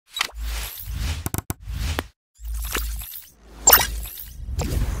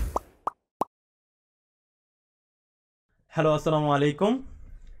Hello, আসসালামু আলাইকুম।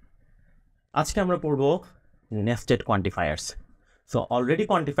 আজকে আমরা পড়ব nested quantifiers. So already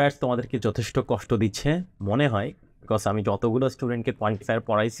quantifiers তোমাদেরকে যথেষ্ট কষ্ট দিচ্ছে মনে হয়, বিকজ আমি যতগুলো স্টুডেন্টকে quantifier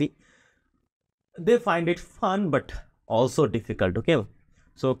পড়াইছি they find it fun but also difficult. Okay,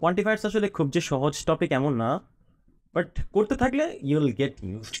 so quantifiers আসলে খুব যে সহজ টপিক এমন না, বাট করতে থাকলে you will get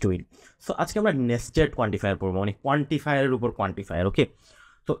used to it. So আজকে আমরা নেস্টেড কোয়ান্টিফায়ার পড়বো, মানে কোয়ান্টিফায়ারের উপর কোয়ান্টিফায়ার। ওকে,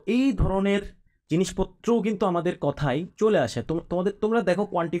 তো এই ধরনের জিনিসপত্রও কিন্তু আমাদের কথায় চলে আসে। তোমরা দেখো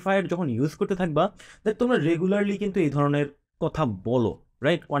কোয়ান্টিফায়ার যখন ইউজ করতে থাকবা, দেখ তোমরা রেগুলারলি কিন্তু এই ধরনের কথা বলো,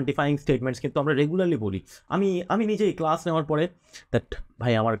 রাইট? কোয়ান্টিফাইং স্টেটমেন্টস কিন্তু আমরা রেগুলারলি বলি। আমি নিজেই ক্লাস নেওয়ার পরে দ্যাট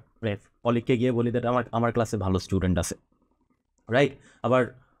ভাই আমার কলিগকে গিয়ে বলি দ্যাট আমার ক্লাসে ভালো স্টুডেন্ট আছে, রাইট? আবার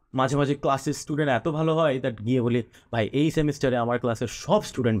মাঝে মাঝে ক্লাসের স্টুডেন্ট এত ভালো হয় দ্যাট গিয়ে বলি ভাই এই সেমিস্টারে আমার ক্লাসের সব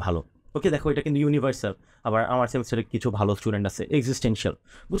স্টুডেন্ট ভালো। ওকে, দেখো এটা কিন্তু ইউনিভার্সাল। আবার আমার সেমিস্টারে কিছু ভালো স্টুডেন্ট আছে, এক্সিস্টেন্সিয়াল,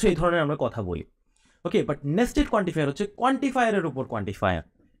 বুঝছো? এই ধরনের আমরা কথা বলি। ওকে, বাট নেস্টেড কোয়ান্টিফায়ার হচ্ছে কোয়ান্টিফায়ারের উপর কোয়ান্টিফায়ার।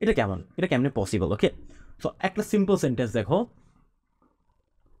 এটা কেমন, এটা কেমনে পসিবল? ওকে, সো একটা সিম্পল সেন্টেন্স দেখো,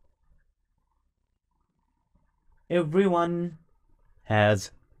 এভরিওয়ান হ্যাজ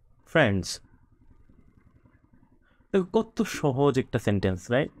ফ্রেন্ডস। দেখো কত সহজ একটা sentence,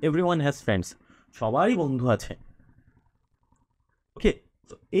 right? Everyone has friends, সবারই বন্ধু আছে। ওকে,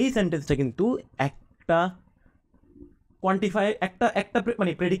 তো এই সেন্টেন্সটা কিন্তু একটা কোয়ান্টিফায়ার, একটা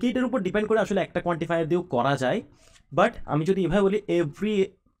মানে প্রেডিকেটের উপর ডিপেন্ড করে আসলে একটা কোয়ান্টিফায়ার দিয়েও করা যায়। বাট আমি যদি এভাবে বলি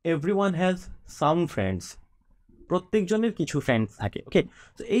এভরিওয়ান হ্যাজ সাম ফ্রেন্ডস, প্রত্যেকজনের কিছু ফ্রেন্ডস থাকে। ওকে,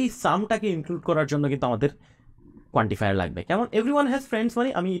 তো এই সামটাকে ইনক্লুড করার জন্য কিন্তু আমাদের কোয়ান্টিফায়ার লাগবে। কেমন? এভরিওয়ান হ্যাজ ফ্রেন্ডস মানে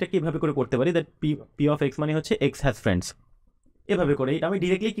আমি এটাকে এভাবে করে করতে পারি দ্যাট পি অফ এক্স মানে হচ্ছে এক্স হ্যাজ ফ্রেন্ডস। এভাবে করে এটা আমি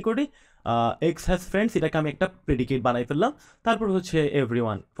ডিরেক্টলি কী করি, এক্স হ্যাজ ফ্রেন্ডস এটাকে আমি একটা প্রেডিকেট বানাই ফেললাম। তারপর হচ্ছে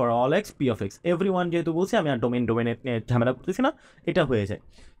everyone for all x P of x. Everyone যেহেতু বলছি আমি আর ডোমেনের ঝামেলা করতেছি না, এটা হয়ে যায়।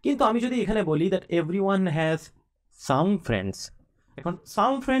 কিন্তু আমি যদি এখানে বলি that everyone has some friends, এখন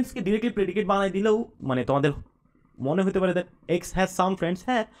সাম ফ্রেন্ডসকে ডিরেক্টলি প্রেডিকেট বানাই দিলেও মানে তোমাদের মনে হতে পারে that x has some friends,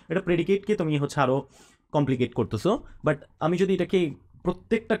 হ্যাঁ এটা প্রেডিকেটকে তুমি হচ্ছে আরও কমপ্লিকেট করতেছো। বাট আমি যদি এটাকে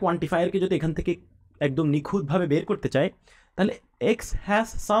প্রত্যেকটা কোয়ান্টিফায়ারকে যদি এখান থেকে একদম নিখুঁতভাবে বের করতে চাই, তাহলে এক্স হ্যাজ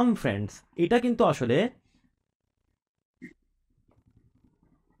সাম ফ্রেন্ডস এটা কিন্তু আসলে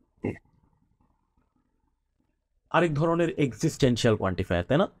আরেক ধরনের এক্সিস্টেন্সিয়াল কোয়ান্টিফায়ার,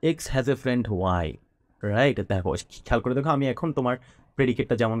 তাই না? X has a friend Y, right? দেখো খেয়াল করে দেখো, আমি এখন তোমার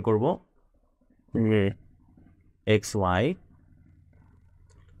প্রেডিকেটটা যেমন করবো x Y,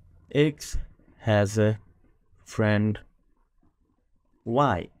 x has a friend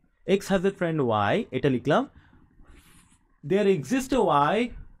Y, x has a friend Y এটা লিখলাম। দেয়ার exist A Y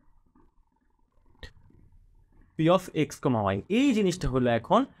P of x comma Y, এই জিনিসটা হলো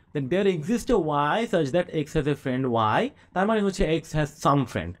এখন that there exists a y such that x has a friend y, তার মানে হচ্ছে x has some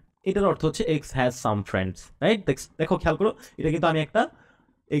friend, এটার অর্থ হচ্ছে x has some friends, right? দেখো খেয়াল করো, এটা কিন্তু আমি একটা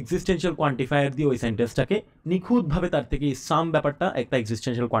এক্সিস্টেন্সিয়াল কোয়ান্টিফায়ার দিয়ে ওই সেন্টেন্সটাকে নিখুঁতভাবে তার থেকে সাম ব্যাপারটা একটা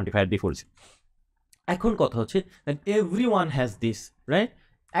এক্সিস্টেন্সিয়াল কোয়ান্টিফায়ার দিয়ে করছি। এখন কথা হচ্ছে that everyone has this, right?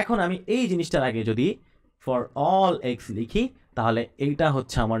 এখন আমি এই জিনিসটার আগে যদি ফর অল এক্স লিখি, তাহলে এইটা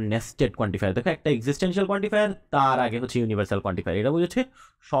হচ্ছে আমার নেস্টেড কোয়ান্টিফায়ার। দেখো একটা এক্সিস্টেন্সিয়াল কোয়ান্টিফায়ার, তার আগে হচ্ছে ইউনিভার্সাল কোয়ান্টিফায়ার। এটা বুঝেছে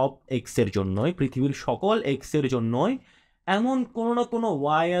সব এক্সের জন্যই, পৃথিবীর সকল এক্সের জন্যই এমন কোনো না কোনো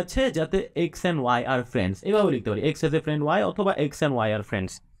ওয়াই আছে যাতে x and Y R friends, এভাবে লিখতে পারি x has a friend Y, অথবা x and Y R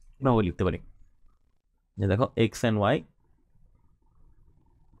friends, এভাবে লিখতে পারি। যে দেখো x and Y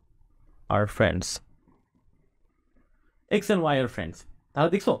R friends, x and Y R friends.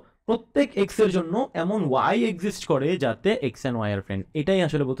 তাহলে দেখছো প্রত্যেক এক্স এর জন্য এমন ওয়াই এক্সিস্ট করে যাতে x and Y R friend. এটাই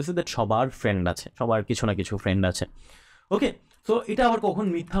আসলে বলতেছে দ্যাট সবার ফ্রেন্ড আছে, সবার কিছু না কিছু ফ্রেন্ড আছে। ওকে, সো এটা আবার কখন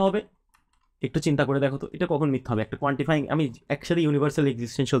মিথ্যা হবে একটু চিন্তা করে দেখো তো, এটা কখন মিথ্যা হবে? একটা কোয়ান্টিফাইং, আমি একসাথে ইউনিভার্সাল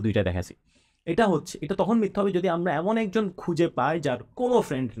এক্সিস্টেন্সিয়াল দুইটা দেখাচ্ছি। এটা তখন মিথ্যা হবে যদি আমরা এমন একজন খুঁজে পাই যার কোনো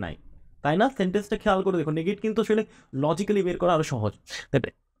ফ্রেন্ড নাই, তাই না? সেন্টেন্সটা খেয়াল করে দেখো, নেগেট কিন্তু আসলে লজিক্যালি বের করা আরো সহজ।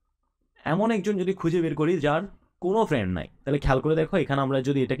 এমন একজন যদি খুঁজে বের করি যার কোনো ফ্রেন্ড নাই, তাহলে খেয়াল করে দেখো এখানে আমরা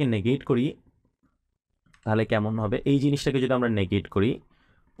যদি এটাকে নেগেট করি তাহলে কেমন হবে? এই জিনিসটাকে যদি আমরা নেগেট করি,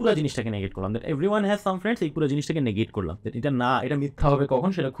 পুরো জিনিসটাকে নেগেট করলাম, that everyone has some friends, এই পুরো জিনিসটাকে নেগেট করলাম। এটা না, এটা মিথ্যা হবে কখন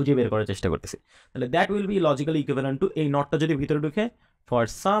সেটা খুঁজে বের করার চেষ্টা করতেছি। তাহলে that will be logically equivalent to, এই নটটা যদি ভিতরে ঢুকে for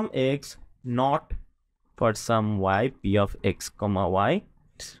some x not for some Y P of x comma Y,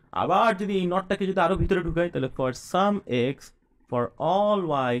 আবার যদি এই নটটাকে যদি আরো ভিতরে ঢুকাই তাহলে for some x for all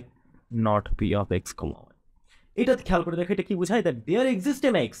why not P of x comma Y. এটা খেয়াল করে দেখো, এটা কি বোঝায়? That there exist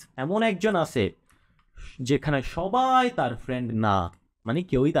N x, এমন একজন আছে যেখানে সবাই তার ফ্রেন্ড না, মানে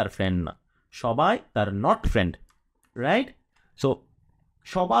কেউই তার ফ্রেন্ড না, সবাই তার নট ফ্রেন্ড, রাইট? সো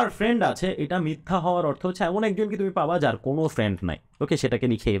সবার ফ্রেন্ড আছে, এটা মিথ্যা হওয়ার অর্থ হচ্ছে এমন একজনকে তুমি পাবা যার কোনো ফ্রেন্ড নাই। ওকে, সেটাকে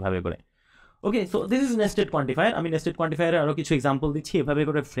লিখে এইভাবে করে। ওকে, so this is nested quantifier. আমি নেস্টেড কোয়ান্টিফায়ারে আরও কিছু এক্সাম্পল দিচ্ছি, এভাবে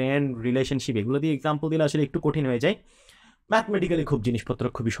করে ফ্রেন্ড, রিলেশনশিপ এগুলো দিয়ে এক্সাম্পল দিলে আসলে একটু কঠিন হয়ে যায়। ম্যাথমেটিক্যালি খুব জিনিসপত্র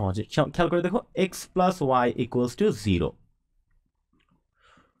খুবই সহজে। খেয়াল করে দেখো, x plus Y equals to 0।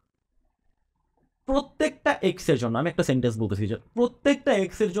 প্রত্যেকটা এক্স এর জন্য আমি একটা সেন্টেন্স বলতেছি, যে প্রত্যেকটা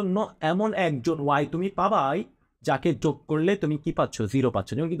এক্স এর জন্য এমন একজন ওয়াই তুমি পাবাই যাকে যোগ করলে তুমি কি পাচ্ছ, 0 পাচ্ছ।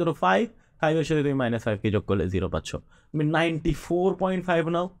 যেমন কি ধরো 5 এর সাথে তুমি -5 কে যোগ করলে 0 পাচ্ছ। তুমি 94.5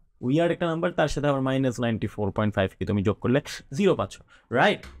 নাও, উইয়ার্ড একটা নাম্বার, তার সাথে আবার -94.5 কে তুমি যোগ করলে 0 পাচ্ছ,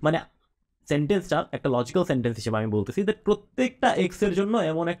 রাইট? মানে সেন্টেন্সটা একটা লজিক্যাল সেন্টেন্স হিসেবে আমি বলতেছি যে প্রত্যেকটা এক্স এর জন্য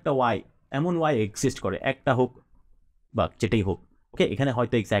এমন ওয়াই এক্সিস্ট করে, একটা হোক বা যেটাই হোক। ওকে, এখানে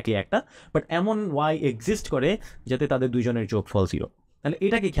হয়তো এক্স্যাক্টলি একটা, বাট এমন ওয়াই এক্সিস্ট করে যাতে তাদের দুইজনের যোগফল 0। তাহলে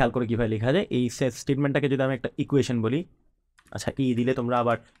এটাকে খেয়াল করে কীভাবে লেখা যায়, এই স্টেটমেন্টটাকে যদি আমি একটা ইকুয়েশন বলি, আচ্ছা দিলে তোমরা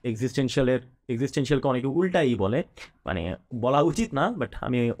আবার এক্সিস্টেন্সিয়ালকে অনেকে উল্টাই বলে, মানে বলা উচিত না, বাট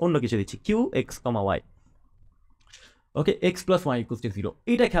আমি অন্য কিছু দিচ্ছি, Q x comma Y. Okay, x plus Y equals to 0।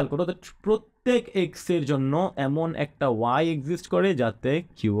 এটা খেয়াল করো, প্রত্যেক এক্স এর জন্য এমন একটা ওয়াই এক্সিস্ট করে যাতে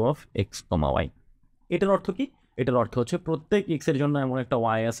Q of x comma Y. এটার অর্থ কি? এটার অর্থ হচ্ছে প্রত্যেক এক্স এর জন্য এমন একটা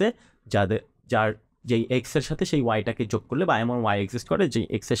ওয়াই আছে যার যেই এক্স এর সাথে সেই ওয়াইটাকে যোগ করলে, বা এমন ওয়াই এক্সিস্ট করে যে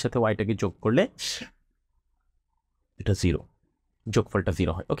এক্স এর সাথে ওয়াইটাকে যোগ করলে এটা 0, যোগফলটা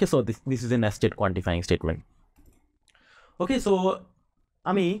 0 হয়। ওকে, so this is a nested কোয়ান্টিফাইং statement. Okay, so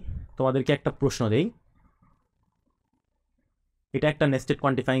আমি তোমাদেরকে একটা প্রশ্ন দেই, এটা একটা নেস্টেড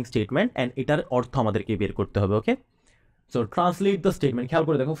কোয়ান্টিফাইং স্টেটমেন্ট অ্যান্ড এটার অর্থ আমাদেরকে বের করতে হবে। ওকে, সো ট্রান্সলেট দ্য স্টেটমেন্ট। খেয়াল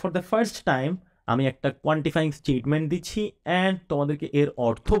করে দেখো, ফর দ্য ফার্স্ট টাইম আমি একটা কোয়ান্টিফাইং স্টেটমেন্ট দিচ্ছি অ্যান্ড তোমাদেরকে এর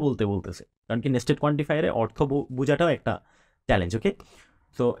অর্থ বলতেছে, কারণ কি নেস্টেড কোয়ান্টিফায়ারে অর্থ বোঝাটাও একটা চ্যালেঞ্জ। ওকে,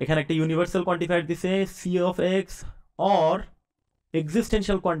 সো এখানে একটা ইউনিভার্সাল কোয়ান্টিফায়ার দিছে C of x, or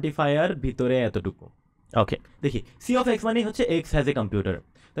existential quantifier ভিতরে এতটুকু। ওকে, দেখি, সি অফ এক্স মানে হচ্ছে এক্স হ্যাজ এ কম্পিউটার,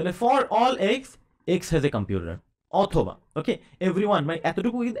 তাহলে for all x has a computer, অথবা ওকে এভরিওয়ান, মানে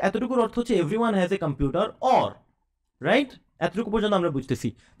এতটুকুর অর্থ হচ্ছে everyone has a computer, or, right? এতটুকু পর্যন্ত আমরা বুঝতেছি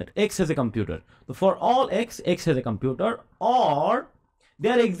that x has a computer. So for all x has a computer, or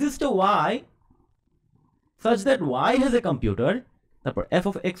there exists a y such that y has a computer. তারপর f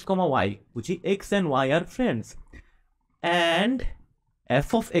of x, y, বুঝি x and y are friends, and f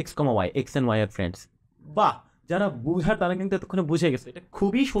of x, y are friends. বাহ, যারা বুঝার তারা কিন্তু এতক্ষণে বুঝে গেছে। এটা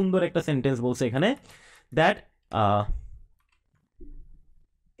খুবই সুন্দর একটা সেন্টেন্স বলছে এখানে, that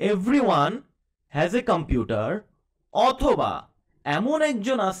everyone has a computer, অথবা এমন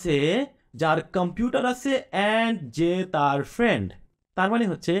একজন আছে যার কম্পিউটার আছে অ্যান্ড যে তার ফ্রেন্ড। তার মানে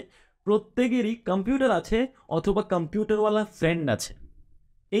হচ্ছে প্রত্যেকেরই কম্পিউটার আছে অথবা কম্পিউটারওয়ালা ফ্রেন্ড আছে।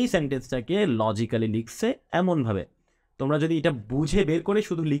 এই সেন্টেন্সটাকে লজিক্যালি লিখছে এমনভাবে, তোমরা যদি এটা বুঝে বের করে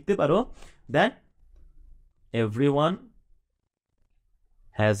শুধু লিখতে পারো, that everyone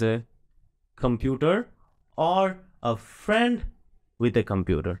has a computer or a friend with a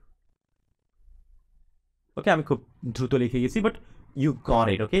computer. ওকে, আমি খুব দ্রুত লিখে গেছি, but you got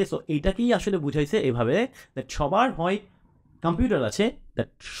it. Okay, so এইটাকেই আসলে বুঝাইছে এভাবে, দ্যাট সবার হয় কম্পিউটার আছে, দ্যাট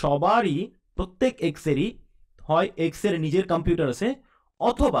সবারই প্রত্যেক এক্সেরই হয় এক্সের নিজের কম্পিউটার আছে,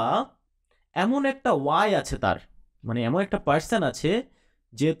 অথবা এমন একটা ওয়াই আছে তার, মানে এমন একটা পার্সন আছে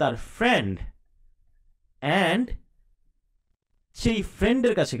যে তার ফ্রেন্ড, অ্যান্ড সেই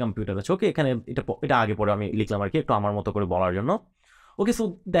ফ্রেন্ডের কাছে কম্পিউটার আছে। ওকে, এখানে এটা আগে পরে আমি লিখলাম আর কি, একটু আমার মতো করে বলার জন্য। ওকে, সো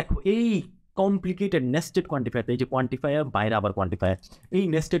দেখো, এই কমপ্লিকেটেড নেস্টেড কোয়ান্টিফায়ার, এই যে কোয়ান্টিফায়ার বাইরে আবার কোয়ান্টিফায়ার, এই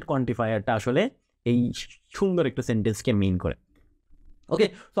নেস্টেড কোয়ান্টিফায়ারটা আসলে এই সুন্দর একটা সেন্টেন্সকে মিন করে। ওকে,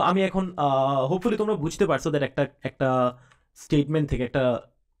 তো আমি এখন হোপফুলি তোমরা বুঝতে পারছো দ্যাট একটা স্টেটমেন্ট থেকে, একটা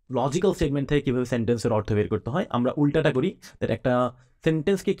লজিক্যাল স্টেটমেন্ট থেকে কীভাবে সেন্টেন্সের অর্থ বের করতে হয়। আমরা উল্টাটা করি, দ্যাট একটা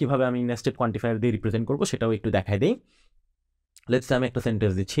সেন্টেন্সকে কীভাবে আমি নেস্টেড কোয়ান্টিফায়ার দিয়ে রিপ্রেজেন্ট করবো সেটাও একটু দেখাই দিই। লেটস সে আমি একটা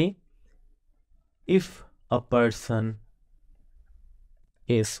সেন্টেন্স দিচ্ছি, if a person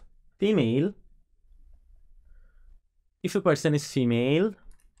is female, if a person is female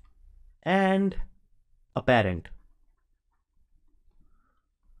and a parent,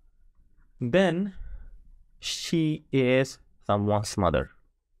 then she is someone's mother,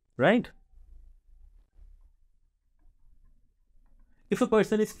 right? If a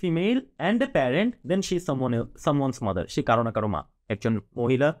person is female and a parent, then she is someone's mother. সে কারো না কারো মা। একজন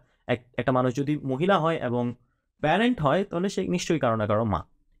মহিলা, একটা মানুষ যদি মহিলা হয় এবং প্যারেন্ট হয়, তাহলে সে নিশ্চয়ই কারো না কারো মা।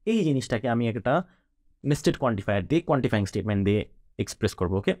 এই জিনিসটাকে আমি একটা নেস্টেড কোয়ান্টিফায়ার দিয়ে, কোয়ান্টিফাইং স্টেটমেন্ট দিয়ে এক্সপ্রেস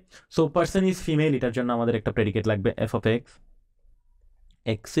করবো। ওকে, সো পার্সন ইজ ফিমেল, এটার জন্য আমাদের একটা প্রেডিকেট লাগবে F of x,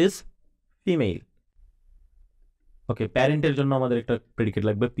 x is female. ওকে, প্যারেন্টের জন্য আমাদের একটা প্রেডিকেট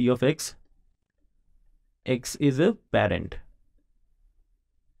লাগবে P of x, x is a parent.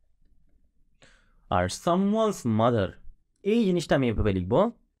 R someone's mother, এই জিনিসটা আমি এভাবে লিখবো,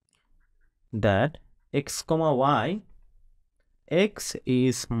 that x comma y, x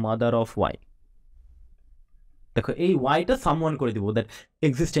is mother of y. দেখো এই yটা সামওয়ান করে দিব, দ্যাট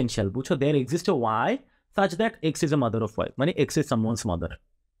এক্সিস্টেন্সিয়াল, বুঝছো, দেয়ার exist A y such that x is a mother of y, মানে x is someone's mother,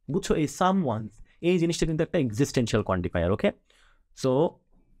 বুঝছো, এই someone এই জিনিসটা কিন্তু একটা এক্সিস্টেন্সিয়াল কোয়ান্টিফায়ার। ওকে, সো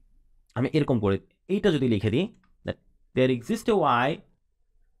আমি এরকম করে এইটা যদি লিখে দিই, that there exist A y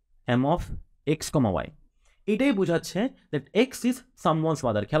m of x comma y, এটাই বোঝাচ্ছে that x is someone's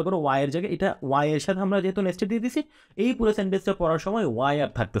mother. খেয়াল করো ওয়াই এর জায়গায় এটা ওয়াই এর সাথে আমরা যেহেতু নেস্টেড দিয়ে দিছি, এই পুরো সেন্টেন্সটা পড়ার সময় ওয়াই আর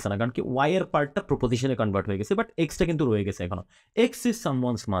থাকতেছে না, কারণ কি ওয়াই এর পার্টটা প্রপোজিশনে কনভার্ট হয়ে গেছে, বাট এক্সটা কিন্তু রয়ে গেছে এখনো, এক্স ইজ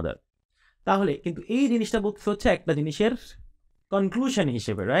সামওয়ানস মাদার। তাহলে কিন্তু এই জিনিসটা বলতে হচ্ছে একটা জিনিসের কনক্লুশন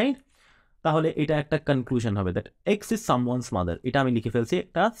হিসেবে, রাইট? তাহলে এটা একটা কনক্লুশন হবে that x is someone's mother, এটা আমি লিখে ফেলছি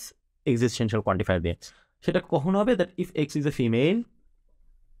একটা এক্সিস্টেন্সিয়াল কোয়ান্টিফায়ার দিয়ে। সেটা কখন হবে? That if x is a female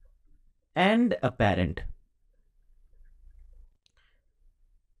and a parent,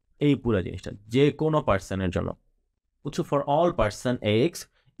 এই পুরো জিনিসটা যে কোনো পার্সনের জন্য, বুঝছো, for all person x,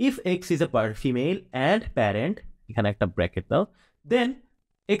 if x is a female and parent, এখানে একটা ব্র্যাকেট দাও, দেন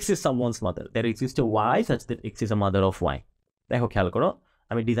x is someone's mother, there exist A Y such that x is a mother of Y. দেখো খেয়াল করো,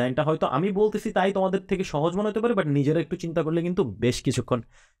 আমি ডিজাইনটা হয়তো আমি বলতেছি তাই তোমাদের থেকে সহজ মনে হতে পারে, বাট নিজেরা একটু চিন্তা করলে কিন্তু বেশ কিছুক্ষণ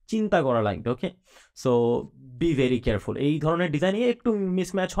চিন্তা করা লাগবে। ওকে, সো বি ভেরি কেয়ারফুল। এই ধরনের ডিজাইনে একটু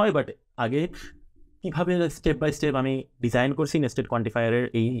মিসম্যাচ হয়, বাট আগে কীভাবে স্টেপ বাই স্টেপ আমি ডিজাইন করছি নেস্টেড কোয়ান্টিফায়ারের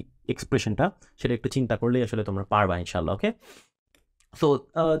এই এক্সপ্রেশনটা, সেটা একটু চিন্তা করলেই আসলে তোমরা পারবা ইনশাল্লাহ। ওকে, সো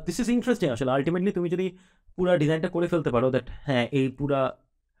দিস ইজ ইন্টারেস্টিং। আসলে আলটিমেটলি তুমি যদি পুরা ডিজাইনটা করে ফেলতে পারো, দ্যাট হ্যাঁ এই পুরা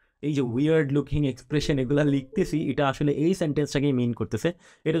এই যে উইয়ার্ড লুকিং এক্সপ্রেশন এগুলো লিখতেছি, এটা আসলে এই সেন্টেন্সটাকেই মিন করতেছে,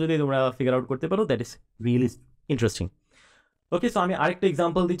 এটা যদি তোমরা ফিগার আউট করতে পারো, that is really interesting. Okay, so আমি আরেকটা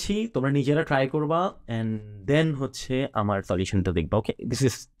এক্সাম্পল দিচ্ছি, তোমরা নিজেরা ট্রাই করবা অ্যান্ড দেন হচ্ছে আমার সলিউশনটা দেখবা। ওকে, this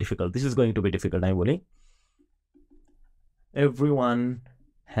is difficult, this is going to be difficult. আমি বলি everyone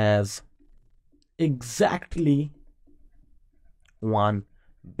has exactly one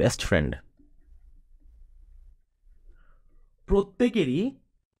best friend, প্রত্যেকেরই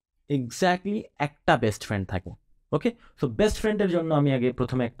এক্স্যাক্টলি একটা বেস্ট ফ্রেন্ড থাকে। ওকে, সো বেস্ট ফ্রেন্ডের জন্য আমি আগে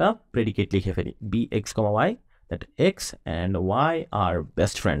প্রথমে একটা প্রেডিকেট লিখে ফেলি, B x comma Y, that x and Y R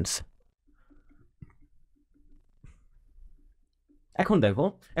best friends. এখন দেখো,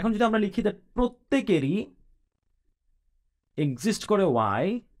 এখন যদি আমরা লিখি দ্যাট প্রত্যেকেরই এক্সিস্ট করে Y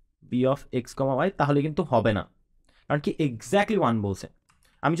B of x comma Y, তাহলে কিন্তু হবে না, কারণ কি এক্স্যাক্টলি ওয়ান বলছে।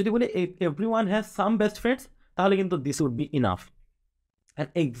 আমি যদি বলি every one has some best friends, তাহলে কিন্তু this would be enough. R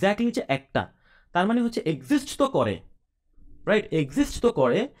exactly যে একটা, তার মানে হচ্ছে এক্সিস্ট তো করে, রাইট, এক্সিস্ট তো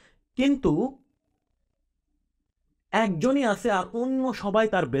করে, কিন্তু একজনই আছে আর অন্য সবাই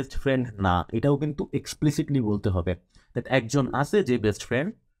তার বেস্ট ফ্রেন্ড না, এটাও কিন্তু এক্সপ্লিসিটলি বলতে হবে দ্যাট একজন আছে যে বেস্ট ফ্রেন্ড,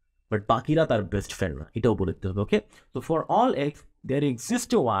 বাট বাকিরা তার বেস্ট ফ্রেন্ড না, এটাও বলে দিতে হবে। ওকে, so for all x there exist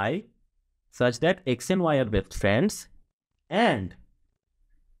A Y such that x and Y R best friends, and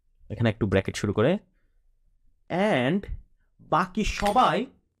এখানে একটু ব্র্যাকেট শুরু করে, অ্যান্ড বাকি সবাই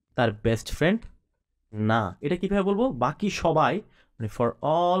তার বেস্ট ফ্রেন্ড না। এটা কীভাবে বলবো? বাকি সবাই মানে ফর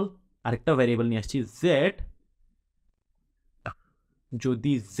অল, আরেকটা ভ্যারিয়েবল নিয়ে আসছি জেড,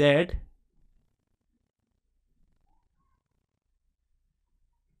 যদি z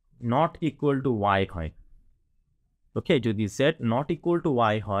nought equal to Y হয়, ওকে, যদি z nought equal to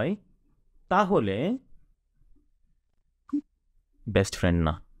Y হয়, তাহলে বেস্ট ফ্রেন্ড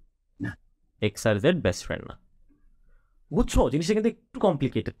না, এক্স আর জেড বেস্ট ফ্রেন্ড না। বুঝছো, জিনিসটা কিন্তু একটু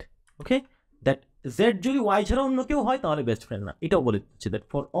কমপ্লিকেটেড। ওকে, দ্যাট জেড যদি ওয়াই ছাড়া অন্য কেউ হয় তাহলে বেস্ট ফ্রেন্ড না, এটাও বলে দিচ্ছে that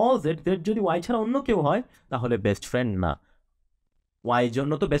for all Z, Z যদি ওয়াই ছাড়া অন্য কেউ হয় তাহলে বেস্ট ফ্রেন্ড না। ওয়াই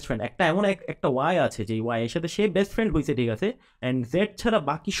জন্য তো বেস্ট ফ্রেন্ড একটা, এমন একটা ওয়াই আছে যে ওয়াই এর সাথে সে বেস্ট ফ্রেন্ড হয়েছে, ঠিক আছে, অ্যান্ড জেড ছাড়া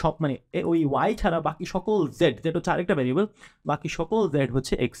বাকি সব, মানে ওই ওয়াই ছাড়া বাকি সকল জেড, জেড হচ্ছে আরেকটা ভ্যারিয়েবল, বাকি সকল জেড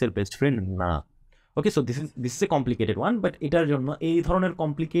হচ্ছে এক্স এর বেস্ট ফ্রেন্ড না। ওকে, so this is a complicated one, but এটার জন্য এই ধরনের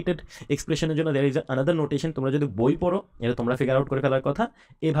কমপ্লিকেটেড এক্সপ্রেশনের জন্য দেয়ার ইজ আনাদার নোটেশন, তোমরা যদি বই পড়ো এটা তোমরা ফিগার আউট করে ফেলার কথা,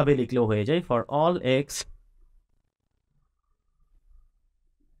 এভাবে লিখলেও হয়ে যায়, for all x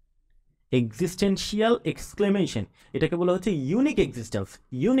existential exclamation, এটাকে বলা হচ্ছে ইউনিক এক্সিস্টেন্স।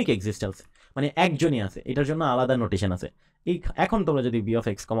 ইউনিক এক্সিস্টেন্স মানে একজনই আছে, এটার জন্য আলাদা নোটেশন আছে। এই এখন তোমরা যদি B of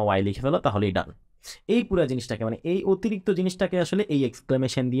x comma Y লিখে ফেলো তাহলেই ডান। এই পুরো জিনিসটাকে মানে এই অতিরিক্ত জিনিসটাকে আসলে এই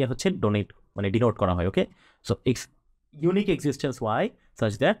এক্সক্লেমেশন দিয়ে হচ্ছে ডিনোট করা হয়। ওকে, so unique existence Y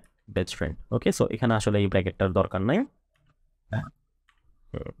such that best friend. Okay, so এখানে আসলে এই ব্র্যাকেটটার দরকার নাই,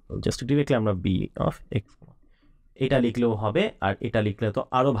 জাস্ট ডিরেক্টলি আমরা বি অফ এক্স এটা লিখলেও হবে, আর এটা লিখলে তো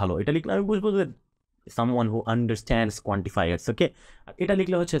আরো ভালো। এটা লিখলে আমি বুঝবো যে someone who understands quantifiers, okay, আর এটা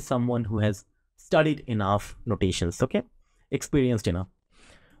লিখলে হচ্ছে someone who has studied enough notations, okay, experienced enough.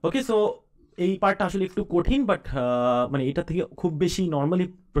 Okay, so এই পার্টটা আসলে একটু কঠিন, বাট মানে এটা থেকে খুব বেশি নর্মালি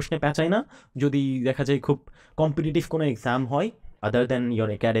প্রশ্নে পেঁচায় না। যদি দেখা যায় খুব কম্পিটিটিভ কোনো এক্সাম হয় other than your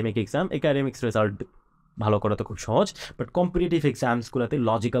academic exam, academics result ভালো করা তো খুব সহজ, বাট কম্পিটিটিভ এক্সামসগুলোতে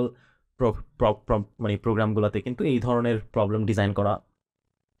লজিক্যাল মানে প্রোগ্রামগুলোতে কিন্তু এই ধরনের প্রবলেম ডিজাইন করা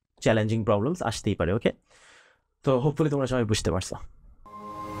চ্যালেঞ্জিং প্রবলেমস আসতেই পারে। ওকে, তো হোপফুলি তোমরা সবাই বুঝতে পারছো।